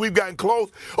times we've gotten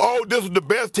close. Oh, this is the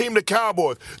best team, the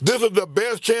Cowboys. This is the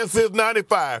best chance since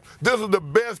 '95. This is the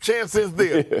best chance since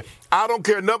this. I don't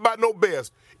care nothing about no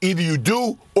best. Either you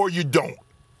do or you don't.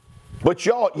 But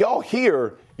y'all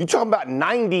here, you talking about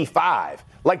 '95.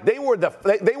 Like they were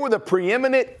the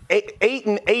preeminent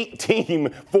 8-8 team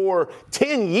for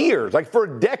 10 years, like for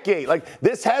a decade. Like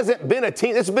this hasn't been a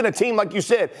team. This has been a team, like you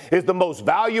said, is the most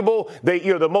valuable.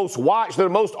 They're the most watched. They're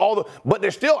the most but they're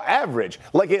still average.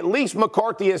 Like at least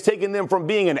McCarthy has taken them from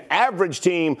being an average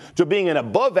team to being an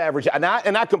above average. And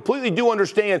I completely do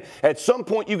understand. At some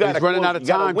point you got to win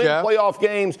playoff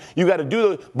games. You got to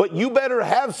do but you better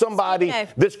have somebody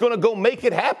that's going to go make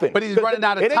it happen. But he's running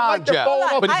out of time, Jeff.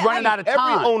 But he's running out of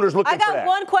time. Owners looking I got for that.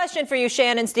 one question for you,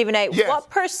 Shannon, Stephen A. Yes. What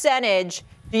percentage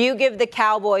do you give the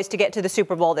Cowboys to get to the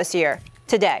Super Bowl this year,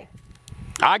 today?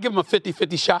 I give them a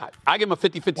 50-50 shot. I shot.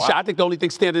 I think the only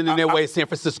thing standing in their way is San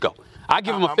Francisco. I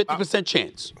give them a 50%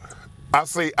 chance. I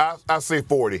say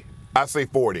 40. I say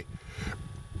 40.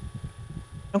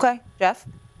 Okay, Jeff?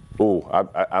 Ooh,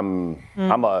 I'm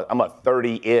a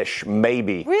 30-ish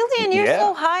maybe. Really? And you're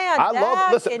so high on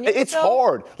Dak. Listen, it's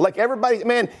hard. Like everybody,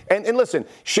 man, and listen,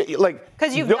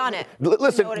 because you've done it.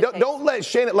 Listen, don't let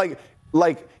Shannon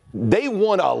like they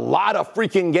won a lot of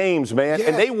freaking games, man,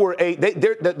 and they were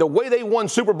the way they won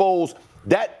Super Bowls.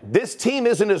 That this team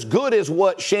isn't as good as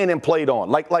what Shannon played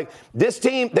on. Like this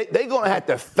team, they're going to have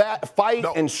to fight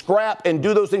and scrap and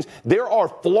do those things. There are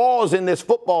flaws in this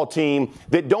football team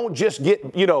that don't just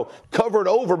get covered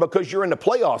over because you're in the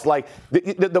playoffs. Like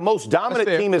the most dominant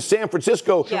team is San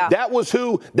Francisco. Yeah. That was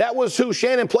who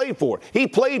Shannon played for. He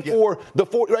played for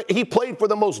he played for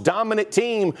the most dominant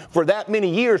team for that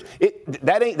many years.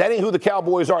 That ain't who the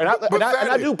Cowboys are, and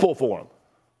I do pull for them.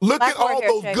 Look at all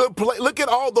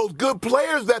those good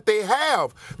players that they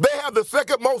have. They have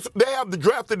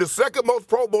drafted the second most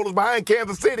Pro Bowlers behind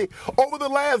Kansas City over the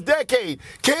last decade.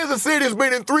 Kansas City has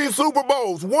been in 3 Super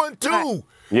Bowls, 1, 2. Right.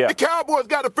 Yeah. The Cowboys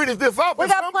got to finish this off. We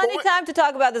got plenty of time to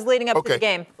talk about this leading up to the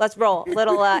game. Let's roll.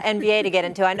 Little NBA to get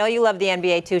into. I know you love the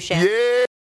NBA too, Shannon. Yeah.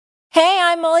 Hey,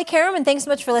 I'm Molly Karam, and thanks so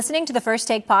much for listening to the First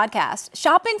Take podcast.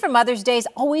 Shopping for Mother's Day is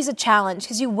always a challenge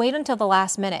because you wait until the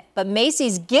last minute. But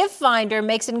Macy's Gift Finder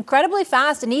makes it incredibly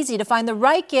fast and easy to find the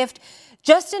right gift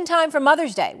just in time for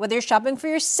Mother's Day, whether you're shopping for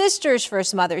your sister's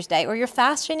first Mother's Day or your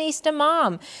fashionista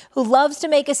mom who loves to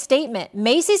make a statement.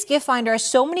 Macy's Gift Finder has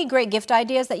so many great gift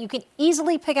ideas that you can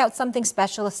easily pick out something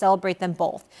special to celebrate them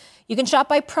both. You can shop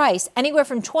by price, anywhere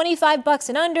from $25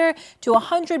 and under to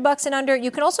 $100 and under.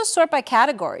 You can also sort by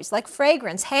categories like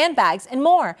fragrance, handbags, and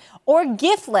more. Or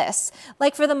gift lists,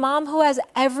 like for the mom who has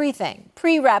everything.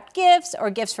 Pre-wrapped gifts or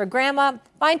gifts for grandma.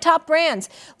 Find top brands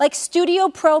like Studio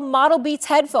Pro Model Beats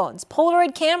headphones,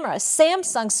 Polaroid cameras,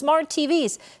 Samsung smart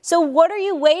TVs. So what are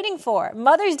you waiting for?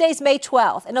 Mother's Day is May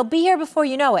 12th, and it'll be here before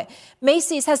you know it.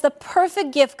 Macy's has the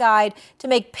perfect gift guide to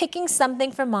make picking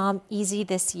something for mom easy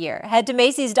this year. Head to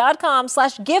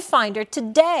Macys.com/giftfinder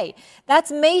today.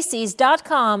 That's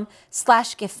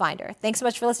Macys.com/giftfinder. Thanks so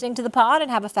much for listening to the pod, and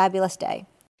have a fabulous day.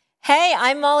 Hey,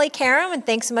 I'm Molly Karam, and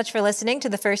thanks so much for listening to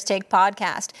the First Take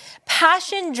podcast.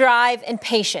 Passion, drive, and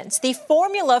patience. The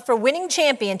formula for winning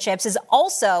championships is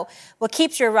also what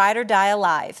keeps your ride or die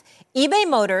alive. eBay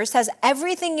Motors has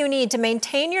everything you need to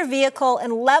maintain your vehicle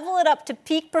and level it up to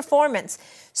peak performance.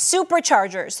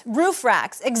 Superchargers, roof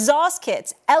racks, exhaust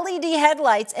kits, LED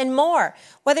headlights, and more.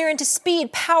 Whether you're into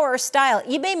speed, power, or style,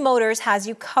 eBay Motors has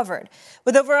you covered.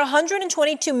 With over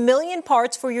 122 million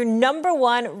parts for your number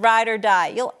one ride or die,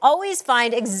 you'll always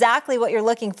find exactly what you're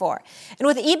looking for. And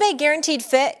with eBay Guaranteed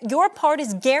Fit, your part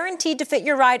is guaranteed to fit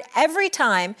your ride every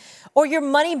time or your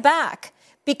money back.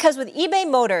 Because with eBay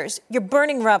Motors, you're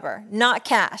burning rubber, not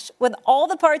cash. With all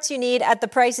the parts you need at the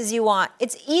prices you want,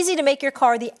 it's easy to make your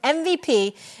car the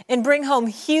MVP and bring home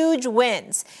huge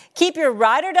wins. Keep your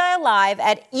ride or die alive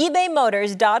at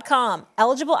ebaymotors.com.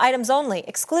 Eligible items only.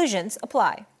 Exclusions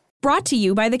apply. Brought to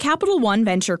you by the Capital One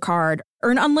Venture Card.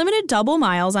 Earn unlimited double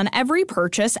miles on every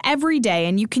purchase every day,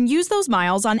 and you can use those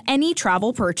miles on any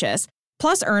travel purchase.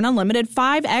 Plus, earn unlimited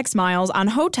 5x miles on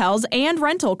hotels and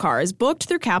rental cars booked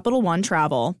through Capital One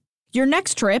Travel. Your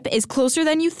next trip is closer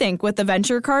than you think with the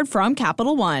Venture Card from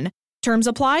Capital One. Terms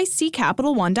apply. See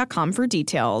CapitalOne.com for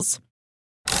details.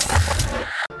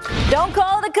 Don't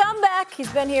call it a comeback.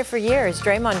 He's been here for years.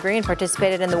 Draymond Green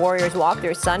participated in the Warriors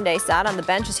walkthrough Sunday, sat on the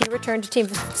bench as he returned to team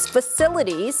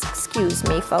facilities, excuse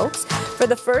me, folks. For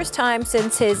the first time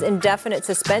since his indefinite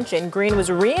suspension, Green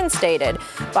was reinstated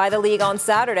by the league on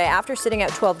Saturday. After sitting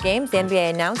out 12 games, the NBA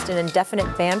announced an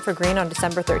indefinite ban for Green on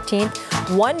December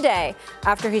 13th, one day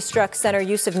after he struck center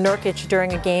Yusuf Nurkic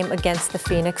during a game against the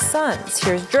Phoenix Suns.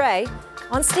 Here's Dre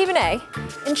on Stephen A.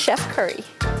 and Chef Curry.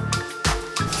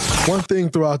 One thing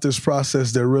throughout this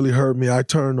process that really hurt me, I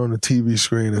turned on the TV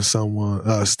screen and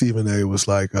someone, Stephen A. was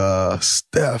like,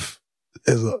 Steph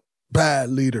is a bad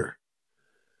leader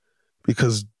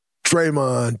because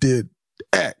Draymond did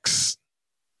X.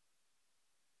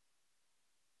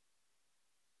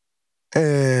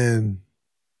 And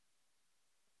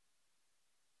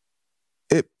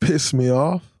it pissed me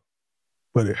off,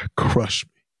 but it crushed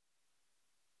me.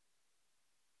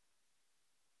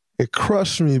 It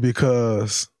crushed me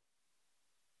because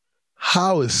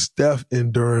how is Steph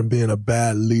enduring being a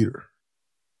bad leader?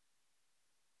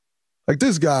 Like,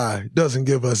 this guy doesn't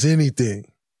give us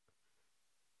anything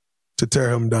to tear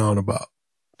him down about.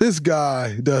 This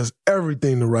guy does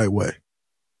everything the right way.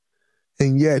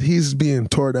 And yet he's being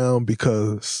torn down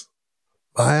because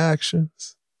my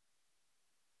actions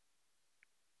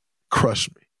crush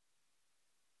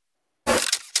me.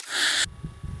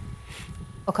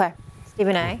 Okay,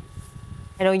 Stephen A.,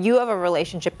 I know you have a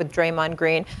relationship with Draymond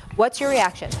Green. What's your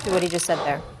reaction to what he just said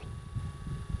there?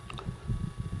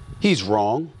 He's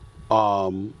wrong.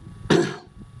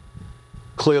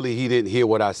 Clearly, he didn't hear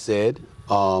what I said,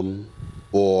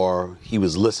 or he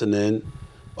was listening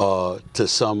to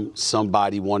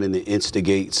somebody wanting to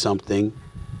instigate something.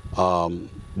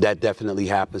 That definitely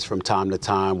happens from time to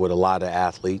time with a lot of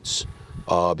athletes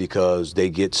because they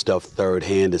get stuff third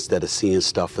hand instead of seeing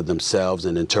stuff for themselves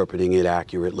and interpreting it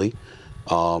accurately.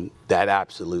 That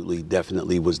absolutely,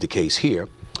 definitely was the case here.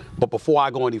 But before I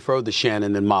go any further,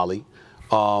 Shannon and Molly,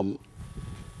 I'm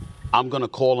going to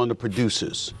call on the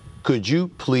producers. Could you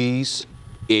please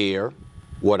air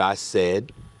what I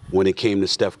said when it came to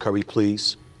Steph Curry,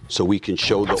 please, so we can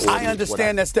show the audience? I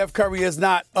understand that Steph Curry is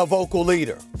not a vocal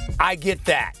leader. I get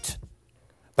that.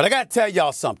 But I got to tell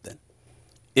y'all something.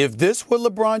 If this were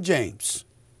LeBron James,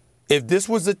 if this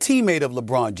was a teammate of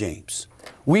LeBron James,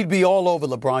 we'd be all over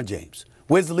LeBron James.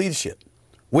 Where's the leadership?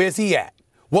 Where's he at?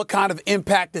 What kind of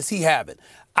impact is he having?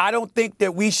 I don't think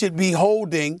that we should be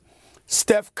holding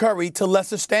Steph Curry to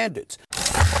lesser standards.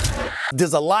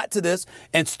 There's a lot to this,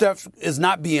 and Steph is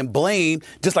not being blamed,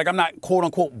 just like I'm not, quote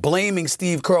unquote, blaming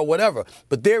Steve Kerr or whatever.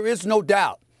 But there is no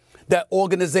doubt that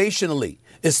organizationally,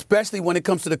 especially when it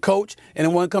comes to the coach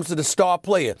and when it comes to the star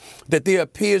player, that there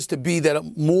appears to be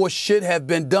that more should have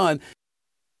been done.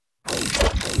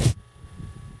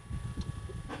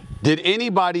 Did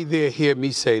anybody there hear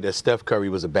me say that Steph Curry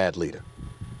was a bad leader?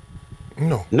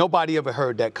 No. Nobody ever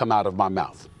heard that come out of my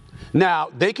mouth.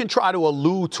 Now, they can try to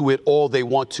allude to it all they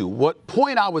want to. What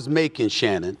point I was making,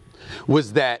 Shannon,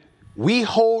 was that we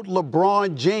hold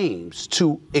LeBron James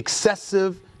to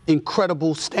excessive,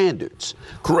 incredible standards.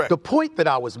 Correct. The point that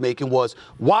I was making was,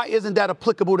 why isn't that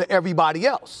applicable to everybody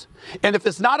else? And if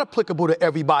it's not applicable to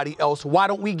everybody else, why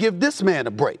don't we give this man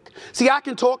a break? See, I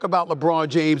can talk about LeBron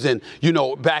James and,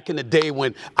 back in the day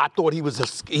when I thought he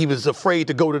was afraid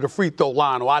to go to the free throw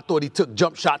line, or I thought he took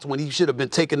jump shots when he should have been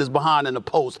taking his behind in the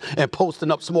post and posting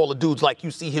up smaller dudes like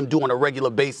you see him do on a regular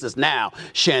basis now,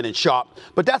 Shannon Sharp.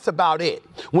 But that's about it.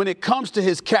 When it comes to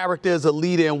his character as a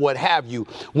leader and what have you,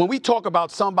 when we talk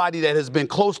about somebody that has been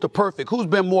close to perfect, who's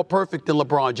been more perfect than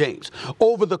LeBron James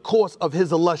over the course of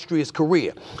his illustrious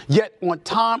career? Yet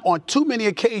on too many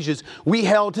occasions, we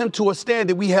held him to a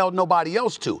standard we held nobody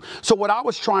else to. So what I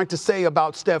was trying to say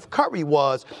about Steph Curry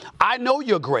was, I know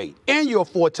you're great and you're a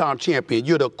four-time champion.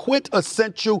 You're the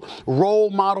quintessential role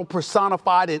model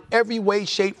personified in every way,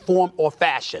 shape, form, or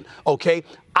fashion. Okay?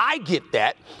 I get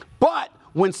that. But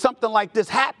when something like this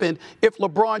happened, if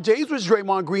LeBron James was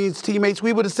Draymond Green's teammates,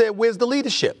 we would have said, where's the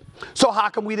leadership? So how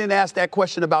come we didn't ask that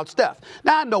question about Steph?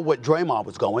 Now, I know what Draymond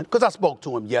was going, because I spoke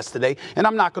to him yesterday, and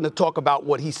I'm not going to talk about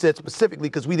what he said specifically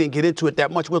because we didn't get into it that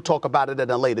much. We'll talk about it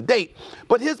at a later date.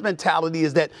 But his mentality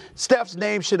is that Steph's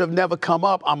name should have never come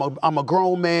up. I'm a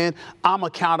grown man. I'm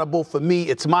accountable for me.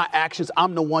 It's my actions.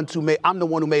 I'm the one who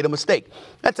made a mistake.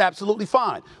 That's absolutely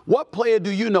fine. What player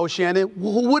do you know, Shannon,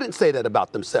 who wouldn't say that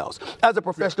about themselves? As a a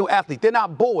professional athlete. They're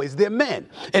not boys, they're men.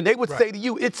 And they would say to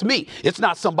you, it's me. It's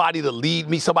not somebody to lead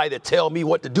me, somebody to tell me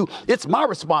what to do. It's my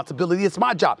responsibility. It's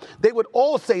my job. They would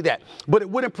all say that, but it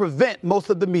wouldn't prevent most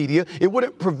of the media. It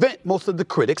wouldn't prevent most of the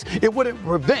critics. It wouldn't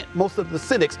prevent most of the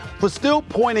cynics from still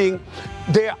pointing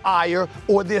their ire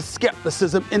or their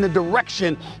skepticism in the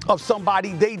direction of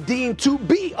somebody they deem to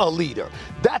be a leader.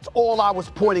 That's all I was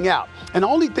pointing out. And the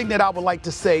only thing that I would like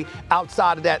to say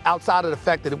outside of that, outside of the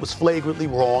fact that it was flagrantly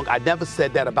wrong, I never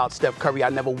said that about Steph Curry. I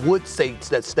never would say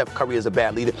that Steph Curry is a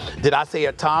bad leader. Did I say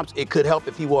at times it could help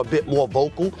if he were a bit more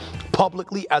vocal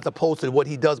publicly as opposed to what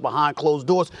he does behind closed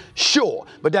doors? Sure.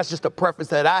 But that's just a preference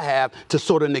that I have to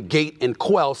sort of negate and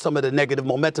quell some of the negative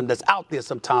momentum that's out there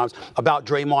sometimes about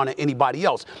Draymond and anybody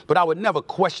else. But I would never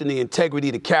question the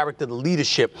integrity, the character, the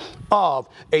leadership of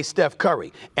a Steph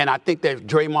Curry. And I think that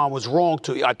Draymond was wrong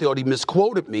to, I thought he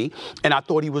misquoted me, and I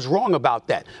thought he was wrong about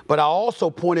that. But I also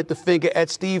pointed the finger at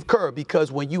Steve Kerr,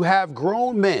 because when you have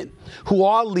grown men who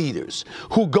are leaders,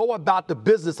 who go about the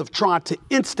business of trying to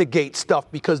instigate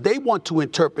stuff because they want to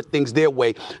interpret things their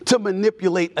way, to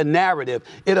manipulate a narrative,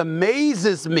 it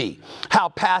amazes me how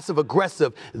passive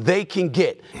aggressive they can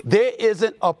get. There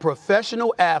isn't a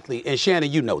professional athlete, and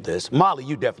Shannon, you know this, Molly,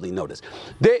 you definitely know this.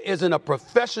 There isn't a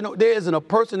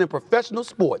person in professional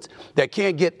sports that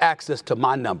can't get access to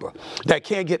my number, that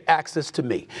can't get access to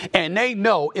me. And they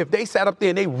know if they sat up there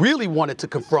and they really wanted to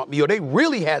confront me or they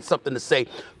really had something to say,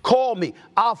 call me.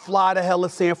 I'll fly to hell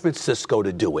of San Francisco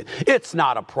to do it. It's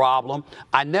not a problem.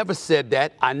 I never said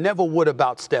that. I never would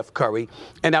about Steph Curry.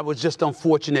 And that was just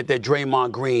unfortunate that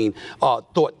Draymond Green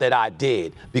thought that I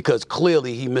did, because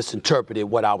clearly he misinterpreted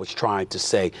what I was trying to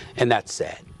say, and that's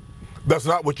sad. That's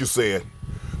not what you said.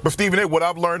 But Stephen A., what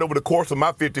I've learned over the course of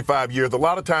my 55 years, a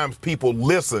lot of times people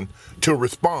listen to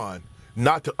respond,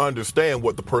 not to understand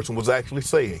what the person was actually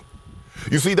saying.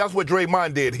 You see, that's what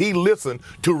Draymond did. He listened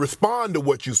to respond to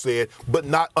what you said, but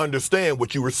not understand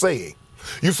what you were saying.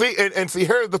 You see, and see,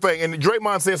 here's the thing, and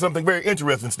Draymond said something very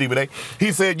interesting, Stephen A.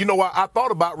 He said, you know what, I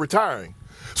thought about retiring.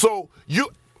 So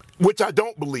which I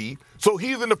don't believe. So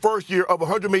he's in the first year of a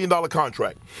 $100 million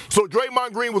contract. So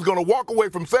Draymond Green was going to walk away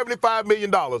from $75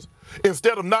 million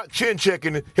instead of not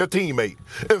chin-checking his teammate,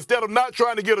 instead of not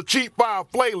trying to get a cheap foul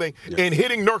flailing and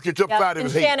hitting Nurkic upside of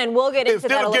his head. Shannon, we'll get into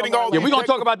that a little more. Yeah, we're going to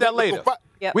talk about that later.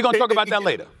 We're going to talk about that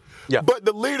later. Yeah. But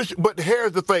the leadership, but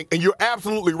here's the thing, and you're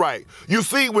absolutely right. You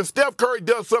see, when Steph Curry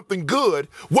does something good,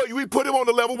 we put him on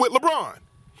the level with LeBron.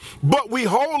 But we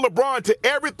hold LeBron to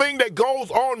everything that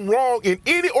goes on wrong in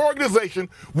any organization.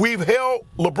 We've held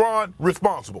LeBron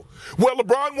responsible. Well,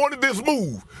 LeBron wanted this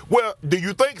move. Well, do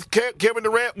you think Kevin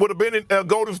Durant would have been in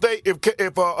Golden State if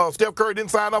Steph Curry didn't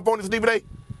sign up on it, Stephen A?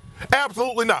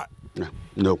 Absolutely not.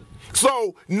 No.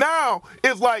 So now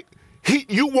it's like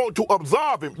you want to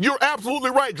absolve him. You're absolutely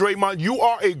right, Draymond. You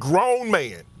are a grown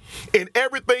man in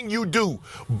everything you do.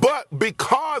 But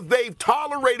because they've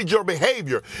tolerated your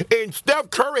behavior, and Steph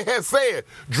Curry has said,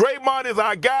 Draymond is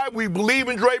our guy, we believe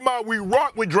in Draymond, we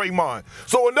rock with Draymond.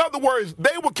 So in other words,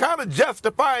 they were kind of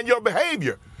justifying your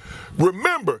behavior.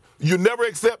 Remember, you never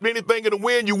accept anything in a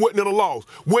win you wouldn't in a loss.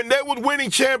 When they was winning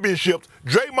championships,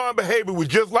 Draymond's behavior was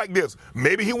just like this.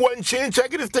 Maybe he wasn't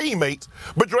chin-checking his teammates,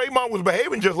 but Draymond was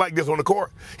behaving just like this on the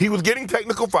court. He was getting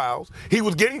technical fouls. He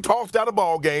was getting tossed out of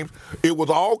ball games. It was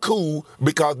all cool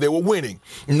because they were winning.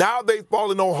 Now they've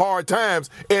fallen on hard times,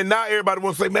 and now everybody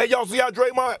wants to say, man, y'all see how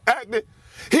Draymond acted?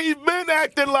 He's been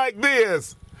acting like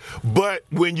this. But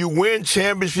when you win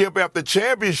championship after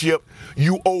championship,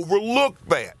 you overlook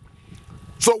that.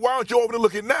 So why don't you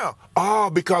overlook it now?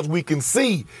 Because we can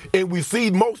see, and we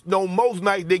see most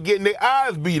nights they're getting their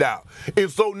eyes beat out. And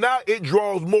so now it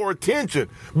draws more attention,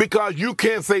 because you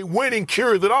can't say winning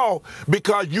cures it all,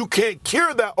 because you can't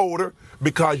cure that odor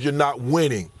because you're not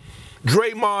winning.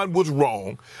 Draymond was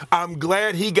wrong. I'm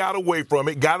glad he got away from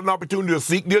it, got an opportunity to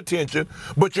seek the attention.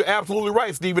 But you're absolutely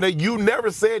right, Stephen A. You never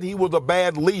said he was a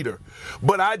bad leader.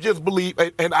 But I just believe,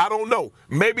 and I don't know,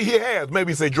 maybe he has.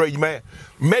 Maybe he said, Dre, man,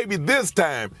 maybe this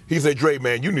time he said, Dre,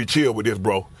 man, you need to chill with this,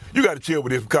 bro. You got to chill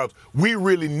with this because we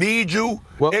really need you,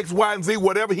 X, Y, and Z,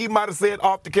 whatever he might have said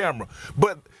off the camera.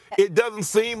 But it doesn't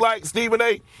seem like, Stephen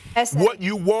A., what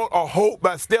you want or hope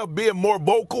by Steph being more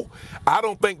vocal. I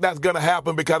don't think that's going to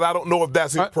happen because I don't know if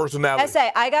that's his personality.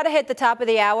 I got to hit the top of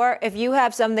the hour. If you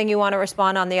have something you want to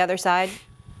respond on the other side,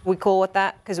 we cool with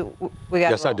that? Because we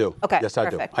got. Yes, I do. Okay. Yes, I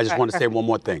do. I just want to say one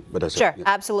more thing, but that's sure, it. Yeah.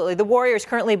 Absolutely. The Warriors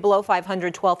currently below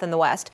 500, 12th in the West.